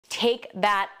Take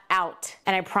that out.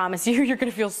 And I promise you, you're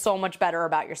gonna feel so much better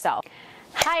about yourself.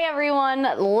 Hi everyone,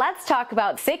 let's talk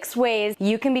about 6 ways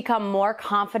you can become more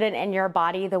confident in your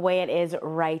body the way it is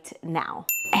right now.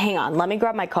 Hang on, let me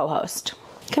grab my co-host.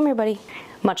 Come here, buddy.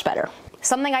 Much better.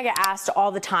 Something I get asked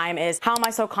all the time is, how am I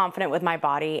so confident with my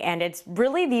body? And it's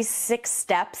really these 6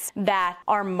 steps that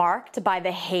are marked by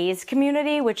the HAES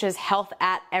community, which is Health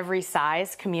at Every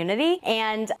Size community.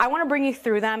 And I wanna bring you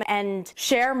through them and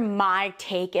share my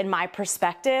take and my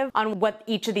perspective on what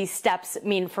each of these steps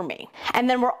mean for me. And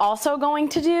then we're also going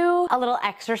to do a little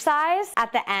exercise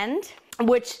at the end,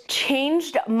 which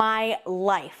changed my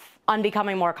life on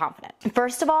becoming more confident.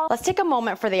 First of all, let's take a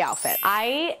moment for the outfit.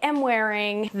 I am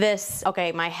wearing this,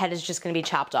 okay, my head is just gonna be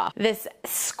chopped off. This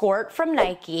skirt from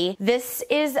Nike. This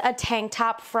is a tank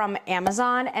top from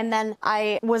Amazon, and then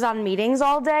I was on meetings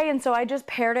all day, and so I just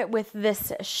paired it with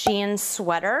this Shein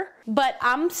sweater. But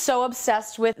I'm so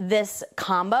obsessed with this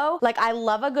combo. Like, I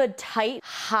love a good tight,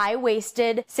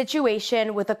 high-waisted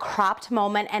situation with a cropped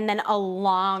moment and then a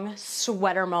long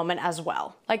sweater moment as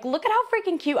well. Like, look at how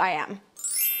freaking cute I am.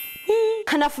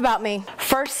 Enough about me.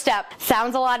 First step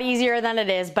sounds a lot easier than it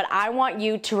is, but I want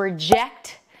you to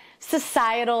reject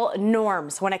societal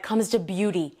norms when it comes to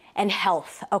beauty and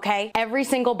health, okay? Every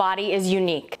single body is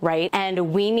unique, right?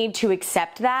 And we need to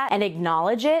accept that and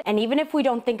acknowledge it. And even if we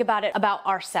don't think about it about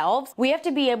ourselves, we have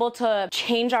to be able to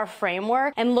change our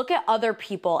framework and look at other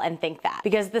people and think that.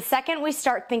 Because the second we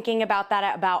start thinking about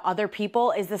that about other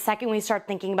people is the second we start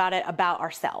thinking about it about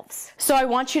ourselves. So I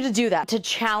want you to do that, to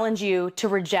challenge you to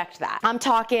reject that. I'm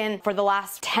talking for the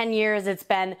last 10 years, it's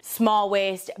been small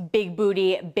waist, big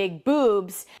booty, big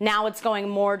boobs. Now it's going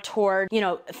more toward,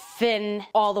 thin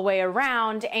all the way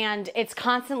around, and it's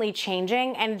constantly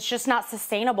changing, and it's just not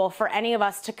sustainable for any of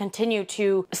us to continue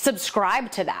to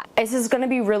subscribe to that. This is going to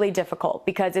be really difficult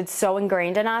because it's so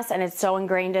ingrained in us, and it's so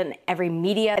ingrained in every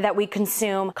media that we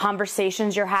consume,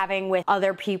 conversations you're having with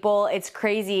other people. It's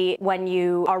crazy when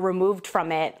you are removed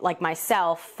from it, like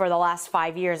myself. For the last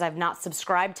 5 years, I've not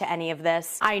subscribed to any of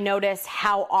this. I notice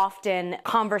how often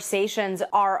conversations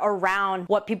are around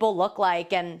what people look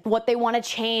like and what they want to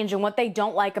change and what they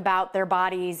don't like about their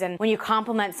bodies. And when you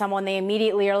compliment someone, they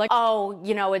immediately are like, oh,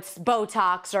 it's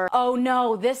Botox, or, oh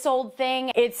no, this old thing.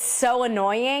 It's so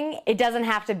annoying. It doesn't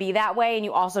have to be that way, and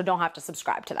you also don't have to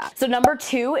subscribe to that. So number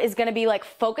 2 is gonna be like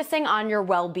focusing on your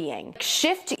well-being.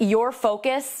 Shift your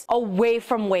focus away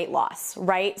from weight loss,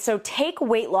 right? So take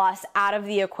weight loss out of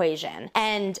the equation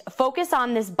and focus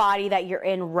on this body that you're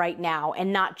in right now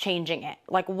and not changing it.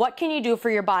 Like, what can you do for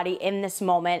your body in this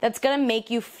moment that's gonna make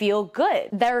you feel good?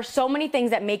 There are so many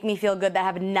things that make me feel good that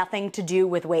have nothing to do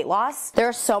with weight loss. There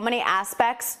are so many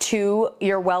aspects to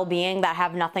your well-being that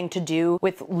have nothing to do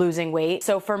with losing weight.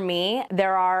 So for me,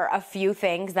 there are a few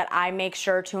things that I make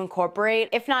sure to incorporate,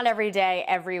 if not every day,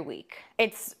 every week.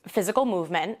 It's physical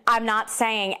movement. I'm not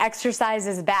saying exercise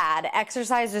is bad.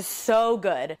 Exercise is so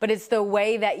good, but it's the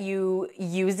way that you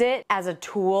use it as a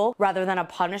tool rather than a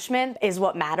punishment is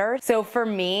what matters. So for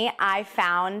me, I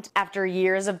found, after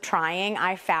years of trying,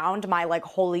 I found my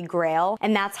holy grail,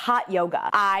 and that's hot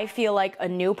yoga. I feel like a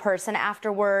new person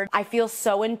afterward. I feel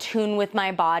so in tune with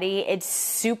my body. It's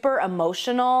super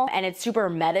emotional and it's super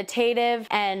meditative,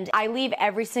 and I leave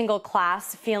every single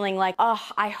class feeling like, oh,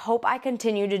 I hope I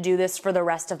continue to do this for the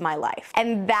rest of my life.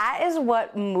 And that is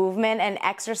what movement and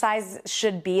exercise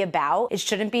should be about. It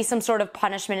shouldn't be some sort of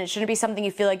punishment. It shouldn't be something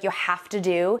you feel like you have to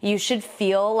do. You should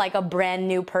feel like a brand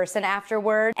new person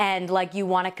afterward and like you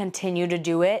want to continue to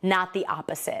do it, not the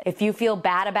opposite. If you feel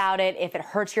bad about it, if it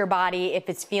hurts your body, if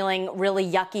it's feeling really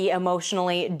yucky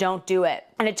emotionally, don't do it.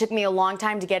 And it took me a long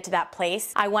time to get to that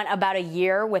place. I went about a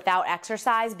year without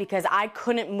exercise because I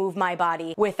couldn't move my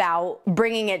body without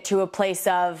bringing it to a place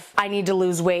of, I need to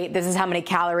lose weight. This is how many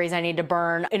calories I need to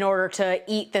burn. In order to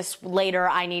eat this later,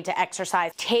 I need to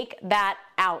exercise. Take that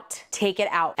out. Take it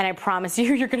out. And I promise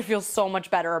you, you're gonna feel so much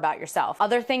better about yourself.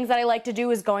 Other things that I like to do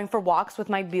is going for walks with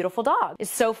my beautiful dog. It's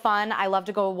so fun. I love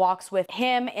to go walks with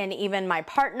him and even my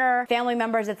partner, family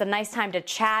members. It's a nice time to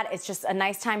chat. It's just a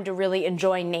nice time to really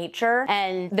enjoy nature.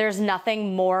 And there's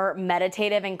nothing more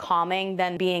meditative and calming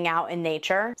than being out in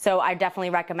nature. So I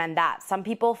definitely recommend that. Some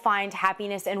people find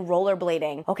happiness in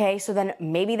rollerblading. Okay, so then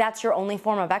maybe that's your only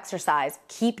form of exercise.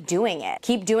 Keep doing it.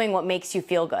 Keep doing what makes you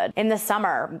feel good. In the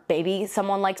summer, maybe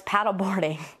someone likes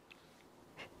paddleboarding.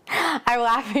 I'm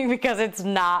laughing because it's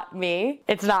not me.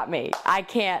 It's not me. I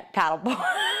can't paddleboard.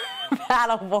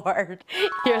 Paddleboard.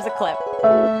 Here's a clip.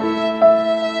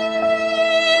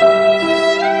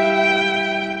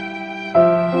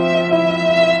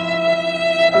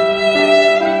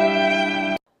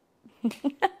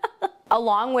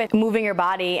 along with moving your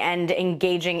body and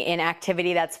engaging in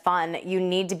activity that's fun, you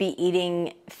need to be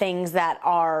eating things that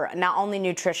are not only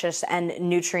nutritious and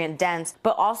nutrient dense,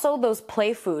 but also those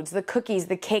play foods, the cookies,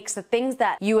 the cakes, the things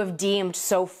that you have deemed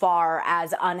so far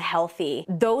as unhealthy.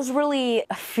 Those really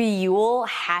fuel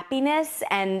happiness,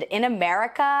 and in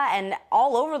America and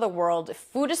all over the world,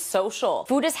 food is social,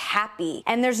 food is happy,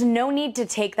 and there's no need to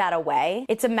take that away.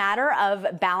 It's a matter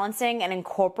of balancing and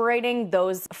incorporating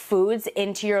those foods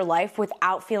into your life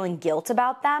without feeling guilt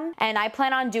about them. And I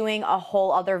plan on doing a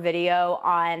whole other video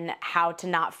on how to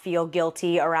not feel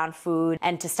guilty around food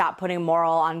and to stop putting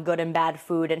moral on good and bad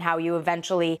food, and how you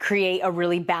eventually create a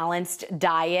really balanced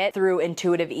diet through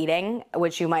intuitive eating,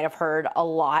 which you might have heard a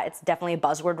lot. It's definitely a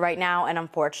buzzword right now, and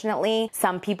unfortunately,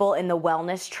 some people in the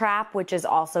wellness trap, which is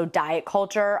also diet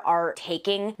culture, are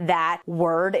taking that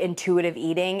word intuitive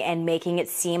eating and making it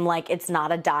seem like it's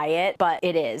not a diet, but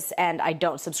it is. And I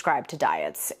don't subscribe to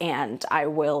diets, and I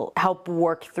will help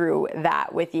work through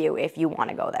that with you if you want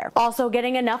to go there. Also,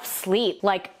 getting enough sleep.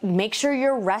 Like, make sure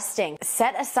you're resting.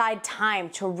 Set aside time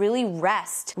to really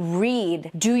rest,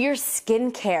 read, do your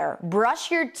skincare,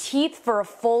 brush your teeth for a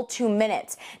full 2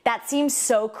 minutes. That seems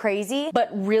so crazy, but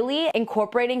really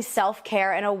incorporating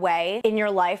self-care in a way in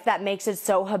your life that makes it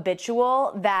so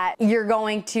habitual that you're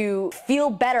going to feel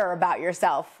better about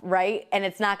yourself, right? And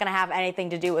it's not gonna have anything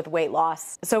to do with weight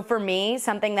loss. So for me,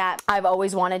 something that I've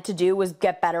always wanted to do was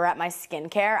get better at my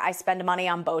skincare. I spend money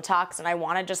on Botox, and I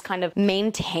wanna just kind of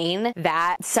maintain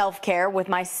that self-care with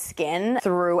my skin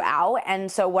throughout.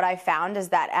 And so what I found is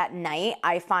that at night,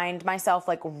 I find myself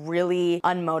like really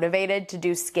unmotivated to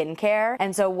do skincare.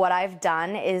 And so what I've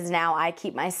done is now I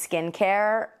keep my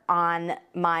skincare on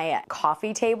my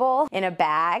coffee table in a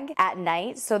bag at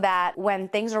night, so that when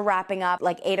things are wrapping up,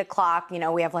 like 8 o'clock, you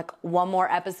know, we have like one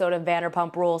more episode of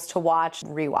Vanderpump Rules to watch,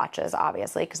 rewatches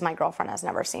obviously, because my girlfriend has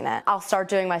never seen it. I'll start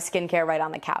doing my skincare right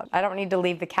on the couch. I don't need to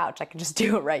leave the couch. I can just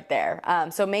do it right there.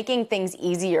 So making things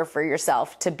easier for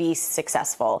yourself to be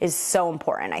successful is so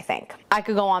important, I think. I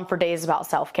could go on for days about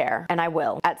self-care, and I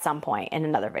will at some point in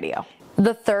another video.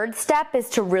 The third step is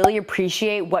to really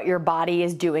appreciate what your body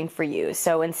is doing for you.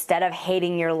 So instead of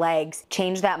hating your legs,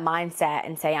 change that mindset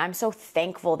and say, I'm so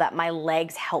thankful that my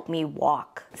legs help me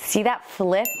walk. See that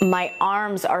flip? My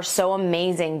arms are so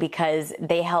amazing because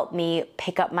they help me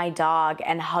pick up my dog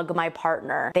and hug my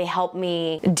partner. They help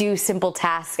me do simple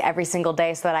tasks every single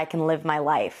day so that I can live my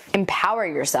life. Empower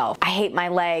yourself. I hate my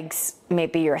legs.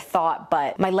 Maybe your thought,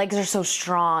 but my legs are so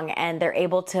strong and they're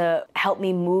able to help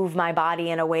me move my body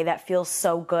in a way that feels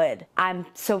so good. I'm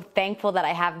so thankful that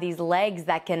I have these legs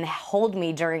that can hold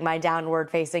me during my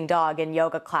downward facing dog in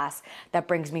yoga class. That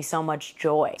brings me so much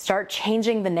joy. Start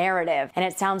changing the narrative. And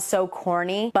it sounds so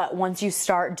corny, but once you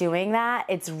start doing that,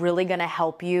 it's really gonna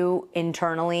help you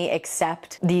internally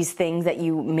accept these things that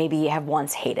you maybe have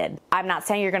once hated. I'm not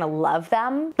saying you're gonna love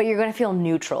them, but you're gonna feel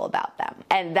neutral about them.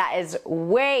 And that is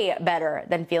way better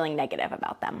than feeling negative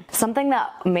about them. Something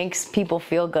that makes people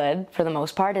feel good for the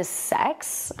most part is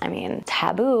sex. I mean,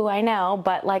 taboo, I know,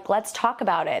 but like, let's talk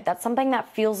about it. That's something that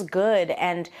feels good,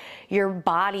 and your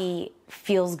body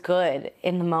feels good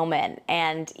in the moment.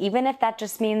 And even if that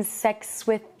just means sex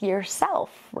with yourself,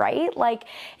 right? Like,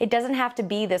 it doesn't have to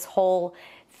be this whole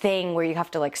thing where you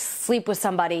have to like sleep with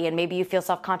somebody and maybe you feel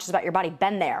self-conscious about your body.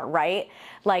 Been there, right?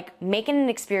 Like, make it an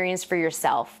experience for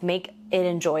yourself. Make it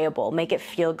enjoyable. Make it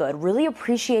feel good. Really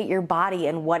appreciate your body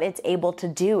and what it's able to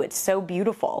do. It's so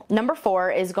beautiful. Number 4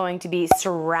 is going to be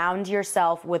surround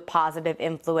yourself with positive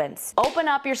influence. Open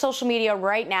up your social media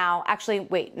right now. Actually,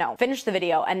 wait, no. Finish the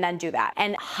video and then do that.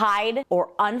 And hide or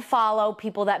unfollow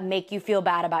people that make you feel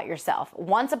bad about yourself.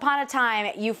 Once upon a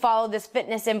time, you followed this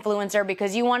fitness influencer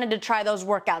because you wanted to try those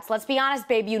workouts. Let's be honest,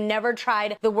 babe, you never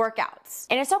tried the workouts.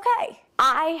 And it's okay.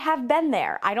 I have been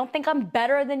there. I don't think I'm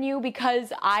better than you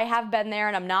because I have been there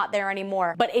and I'm not there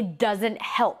anymore, but it doesn't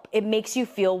help. It makes you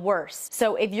feel worse.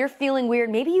 So if you're feeling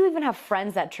weird, maybe you even have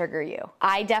friends that trigger you.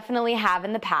 I definitely have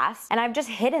in the past, and I've just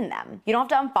hidden them. You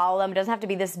don't have to unfollow them. It doesn't have to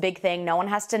be this big thing. No one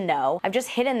has to know. I've just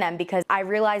hidden them because I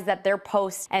realize that their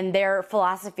posts and their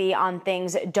philosophy on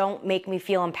things don't make me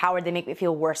feel empowered. They make me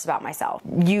feel worse about myself.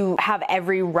 You have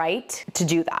every right to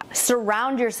do that.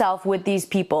 Surround yourself with these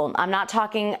people. I'm not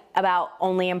talking about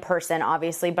only in person,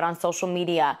 obviously, but on social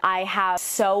media. I have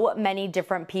so many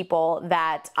different people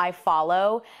that I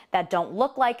follow that don't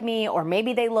look like me, or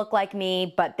maybe they look like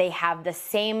me, but they have the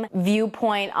same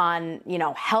viewpoint on, you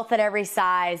know, health at every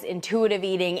size, intuitive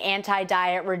eating,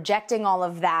 anti-diet, rejecting all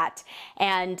of that.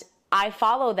 And I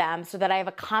follow them so that I have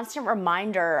a constant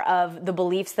reminder of the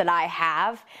beliefs that I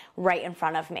have right in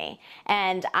front of me.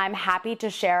 And I'm happy to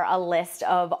share a list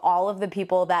of all of the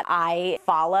people that I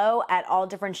follow at all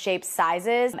different shapes,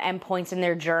 sizes, and points in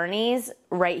their journeys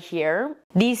right here.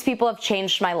 These people have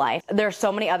changed my life. There are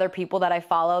so many other people that I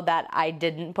follow that I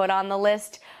didn't put on the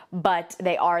list, but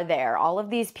they are there. All of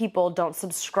these people don't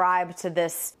subscribe to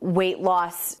this weight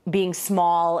loss, being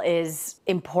small is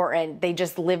important. They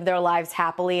just live their lives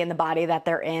happily in the body that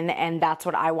they're in, and that's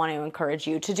what I want to encourage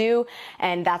you to do,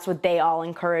 and that's what they all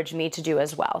encourage me to do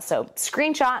as well. So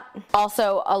screenshot.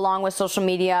 Also, along with social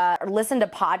media, listen to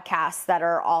podcasts that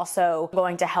are also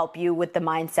going to help you with the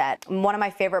mindset. One of my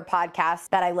favorite podcasts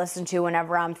that I listen to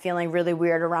whenever I'm feeling really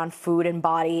weird around food and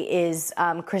body is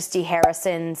Christy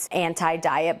Harrison's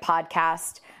Anti-Diet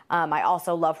podcast. I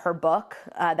also love her book.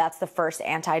 That's the first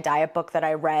anti-diet book that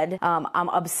I read. I'm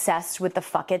obsessed with the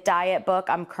Fuck It Diet book.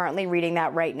 I'm currently reading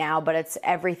that right now, but it's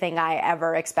everything I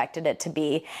ever expected it to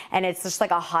be. And it's just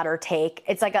like a hotter take.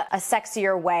 It's like a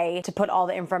sexier way to put all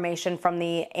the information from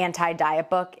the anti-diet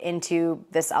book into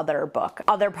this other book.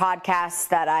 Other podcasts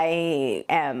that I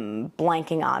am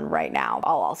blanking on right now,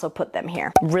 I'll also put them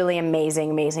here. Really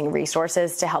amazing, amazing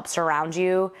resources to help surround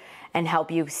you and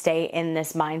help you stay in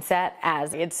this mindset,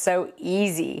 as it's so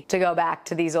easy to go back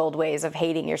to these old ways of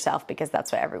hating yourself because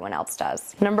that's what everyone else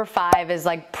does. Number 5 is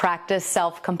like practice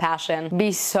self-compassion.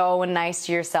 Be so nice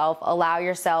to yourself. Allow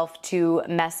yourself to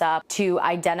mess up, to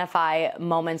identify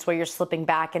moments where you're slipping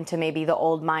back into maybe the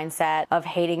old mindset of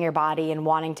hating your body and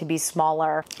wanting to be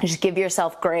smaller. Just give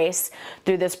yourself grace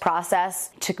through this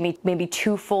process. It took me maybe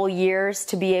 2 full years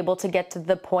to be able to get to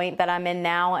the point that I'm in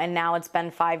now, and now it's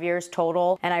been 5 years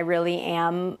total, and I really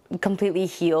am completely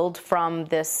healed from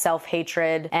this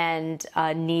self-hatred and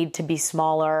need to be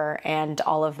smaller and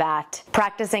all of that.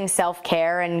 Practicing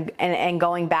self-care and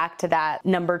going back to that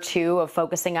number 2 of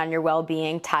focusing on your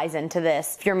well-being ties into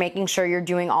this. If you're making sure you're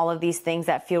doing all of these things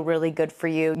that feel really good for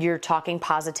you, you're talking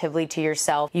positively to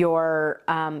yourself, you're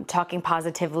talking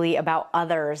positively about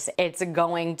others, it's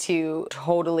going to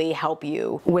totally help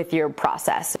you with your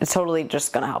process. It's totally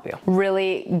just gonna help you.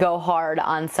 Really go hard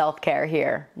on self-care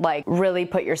here. Like, really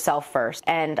put yourself first.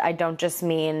 And I don't just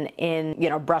mean in,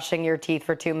 brushing your teeth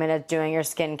for 2 minutes, doing your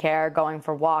skincare, going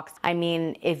for walks. I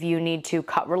mean, if you need to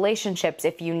cut relationships,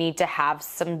 if you need to have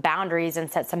some boundaries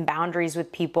and set some boundaries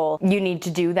with people, you need to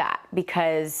do that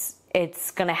because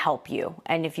it's gonna help you.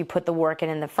 And if you put the work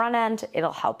in the front end,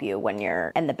 it'll help you when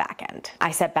you're in the back end.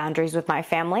 I set boundaries with my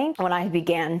family when I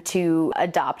began to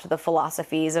adopt the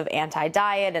philosophies of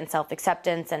anti-diet and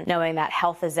self-acceptance and knowing that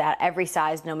health is at every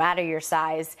size, no matter your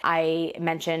size. I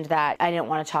mentioned that I didn't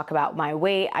want to talk about my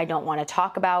weight. I don't want to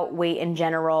talk about weight in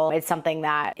general. It's something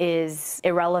that is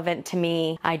irrelevant to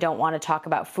me. I don't want to talk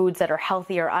about foods that are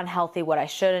healthy or unhealthy, what I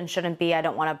should and shouldn't be. I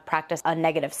don't want to practice a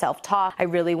negative self-talk. I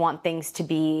really want things to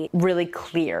be really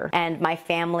clear, and my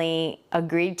family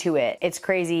agreed to it. It's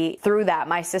crazy. Through that,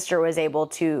 my sister was able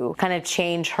to kind of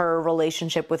change her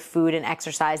relationship with food and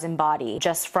exercise and body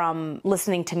just from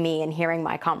listening to me and hearing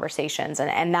my conversations,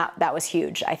 and that was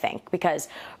huge, I think, because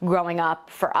growing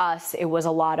up for us, it was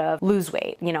a lot of lose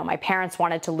weight. My parents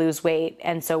wanted to lose weight,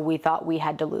 and so we thought we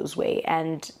had to lose weight,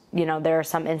 and there are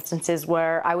some instances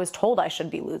where I was told I should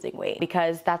be losing weight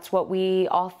because that's what we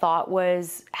all thought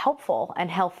was helpful and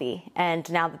healthy.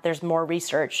 And now that there's more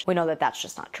research, we know that that's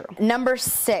just not true. Number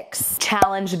 6,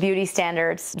 challenge beauty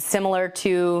standards. Similar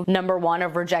to number 1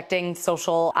 of rejecting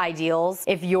social ideals.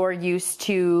 If you're used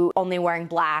to only wearing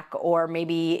black, or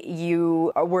maybe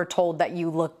you were told that you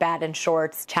look bad in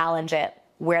shorts, challenge it.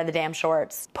 Wear the damn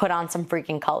shorts, put on some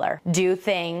freaking color, do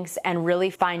things and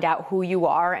really find out who you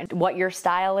are and what your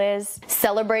style is.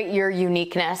 Celebrate your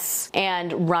uniqueness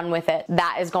and run with it.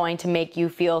 That is going to make you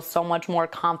feel so much more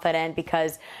confident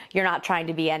because you're not trying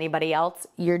to be anybody else.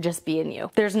 You're just being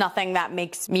you. There's nothing that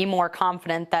makes me more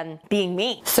confident than being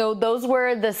me. So those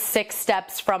were the 6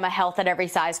 steps from a health at every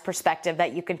size perspective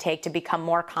that you can take to become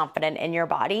more confident in your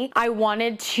body. I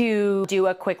wanted to do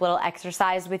a quick little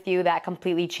exercise with you that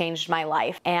completely changed my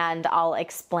life, and I'll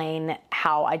explain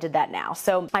how I did that now.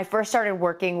 So I first started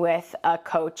working with a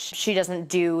coach. She doesn't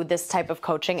do this type of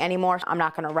coaching anymore. I'm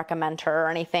not going to recommend her or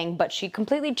anything, but she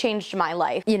completely changed my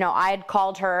life. I had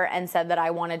called her and said that I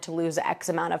wanted to lose X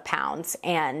amount of pounds,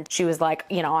 and she was like,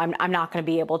 I'm not going to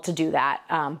be able to do that,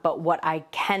 but what I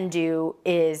can do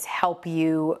is help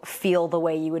you feel the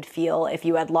way you would feel if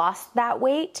you had lost that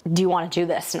weight. Do you want to do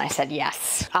this? And I said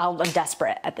yes. I'm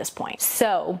desperate at this point.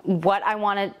 So what I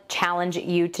want to challenge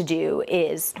you to do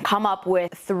is come up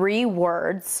with 3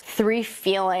 words, 3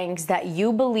 feelings that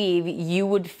you believe you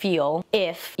would feel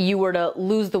if you were to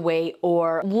lose the weight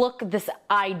or look this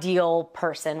ideal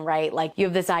person, right? Like you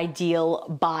have this ideal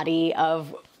body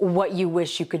of what you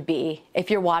wish you could be. If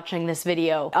you're watching this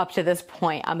video up to this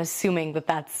point, I'm assuming that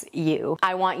that's you.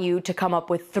 I want you to come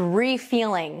up with 3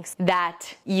 feelings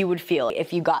that you would feel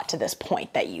if you got to this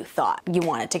point that you thought you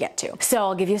wanted to get to. So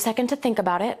I'll give you a second to think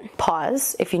about it.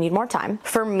 Pause if you need more time.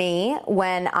 For me,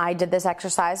 when I did this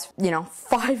exercise,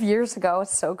 5 years ago,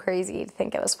 it's so crazy to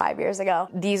think it was 5 years ago.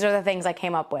 These are the things I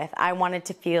came up with. I wanted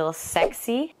to feel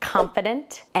sexy,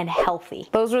 confident, and healthy.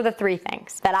 Those were the 3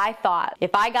 things that I thought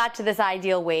if I got to this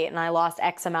ideal weight and I lost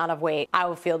X amount of weight, I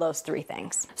would feel those 3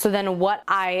 things. So then what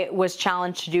I was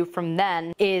challenged to do from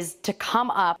then is to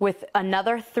come up with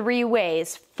another 3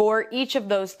 ways for each of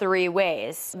those 3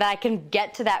 ways that I can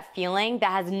get to that feeling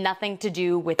that has nothing to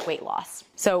do with weight loss.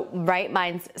 So, right,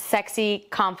 mine's sexy,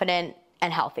 confident,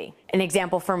 and healthy. An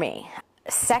example for me.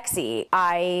 Sexy.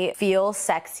 I feel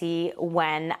sexy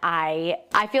when I'm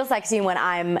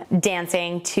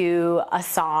dancing to a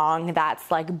song that's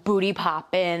like booty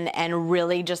popping and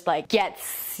really just like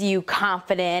gets you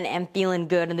confident and feeling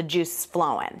good and the juice is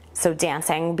flowing. So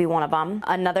dancing would be one of them.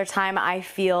 Another time I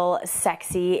feel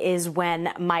sexy is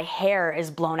when my hair is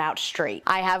blown out straight.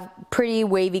 I have pretty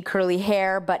wavy curly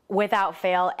hair, but without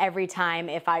fail, every time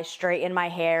if I straighten my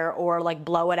hair or like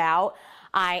blow it out,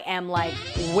 I am like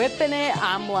whipping it.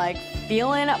 I'm like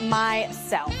feeling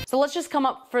myself. So let's just come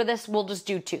up for this. We'll just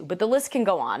do 2, but the list can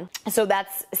go on. So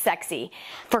that's sexy.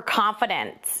 For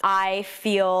confidence, I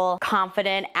feel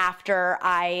confident after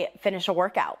I finish a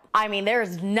workout. I mean,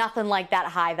 there's nothing like that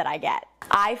high that I get.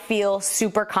 I feel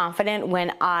super confident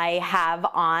when I have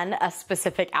on a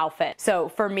specific outfit. So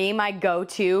for me, my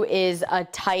go-to is a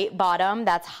tight bottom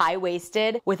that's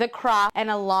high-waisted with a crop and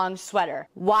a long sweater.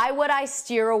 Why would I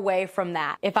steer away from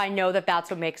that if I know that that's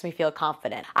what makes me feel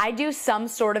confident? I do some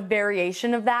sort of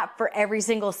variation of that for every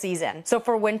single season. So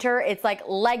for winter, it's like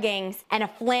leggings and a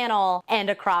flannel and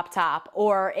a crop top,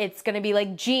 or it's gonna be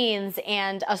like jeans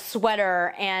and a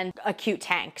sweater and a cute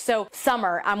tank. So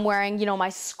summer, I'm wearing, my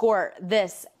skirt,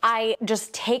 this. I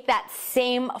just take that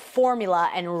same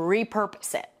formula and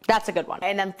repurpose it. That's a good one.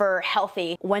 And then for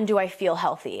healthy, when do I feel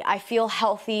healthy? I feel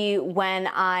healthy when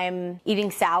I'm eating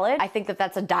salad. I think that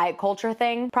that's a diet culture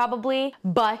thing probably,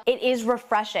 but it is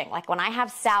refreshing. Like when I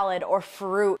have salad or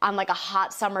fruit on like a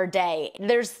hot summer day,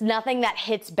 there's nothing that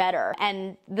hits better.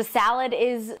 And the salad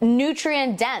is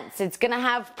nutrient dense. It's gonna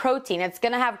have protein. It's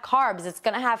gonna have carbs. It's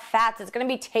gonna have fats. It's gonna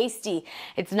be tasty.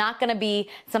 It's not gonna be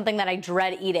something that I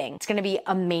dread eating. It's gonna be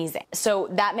amazing. So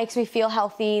that makes me feel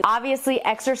healthy. Obviously,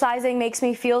 exercising makes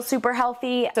me feel super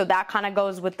healthy. So that kind of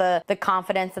goes with the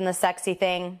confidence and the sexy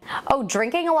thing. Oh,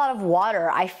 drinking a lot of water.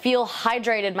 I feel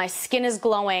hydrated. My skin is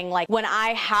glowing. Like when I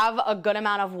have a good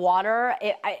amount of water,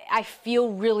 I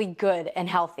feel really good and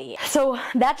healthy. So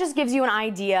that just gives you an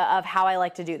idea of how I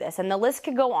like to do this. And the list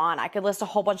could go on. I could list a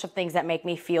whole bunch of things that make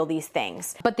me feel these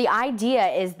things. But the idea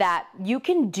is that you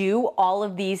can do all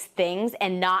of these things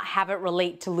and not have it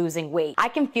relate to losing weight. I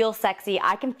can feel sexy.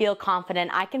 I can feel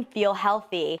confident. I can feel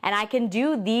healthy. And I can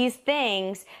do these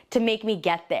things to make me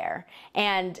get there.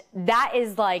 And that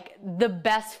is like the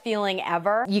best feeling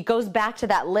ever. It goes back to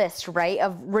that list, right?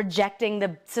 Of rejecting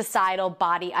the societal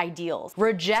body ideals.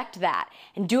 Reject that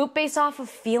and do it based off of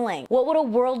feeling. What would a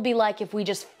world be like if we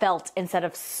just felt instead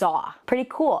of saw? Pretty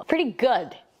cool. Pretty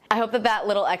good. I hope that that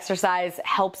little exercise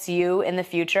helps you in the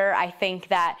future. I think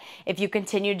that if you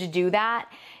continue to do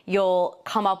that, you'll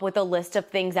come up with a list of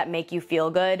things that make you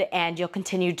feel good and you'll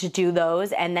continue to do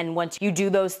those. And then once you do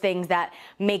those things that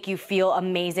make you feel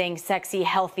amazing, sexy,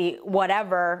 healthy,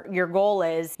 whatever your goal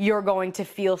is, you're going to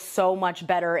feel so much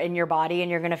better in your body and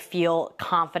you're going to feel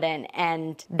confident.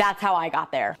 And that's how I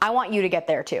got there. I want you to get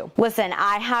there too. Listen,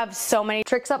 I have so many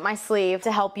tricks up my sleeve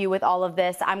to help you with all of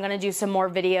this. I'm going to do some more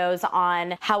videos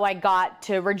on how I got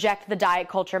to reject the diet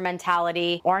culture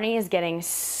mentality. Orny is getting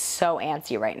so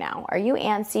antsy right now. Are you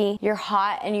antsy? You're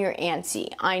hot and you're antsy.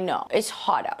 I know. It's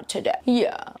hot out today.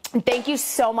 Yeah. Thank you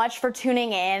so much for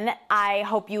tuning in. I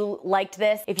hope you liked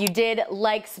this. If you did,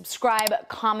 like, subscribe,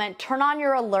 comment, turn on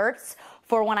your alerts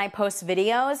for when I post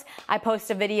videos. I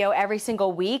post a video every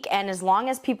single week, and as long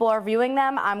as people are viewing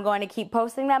them, I'm going to keep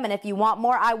posting them, and if you want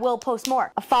more, I will post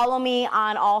more. Follow me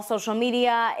on all social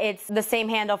media. It's the same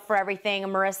handle for everything,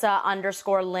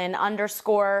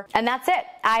 Marissa_Lynn_, and that's it.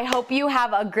 I hope you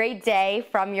have a great day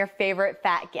from your favorite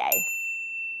fat gay.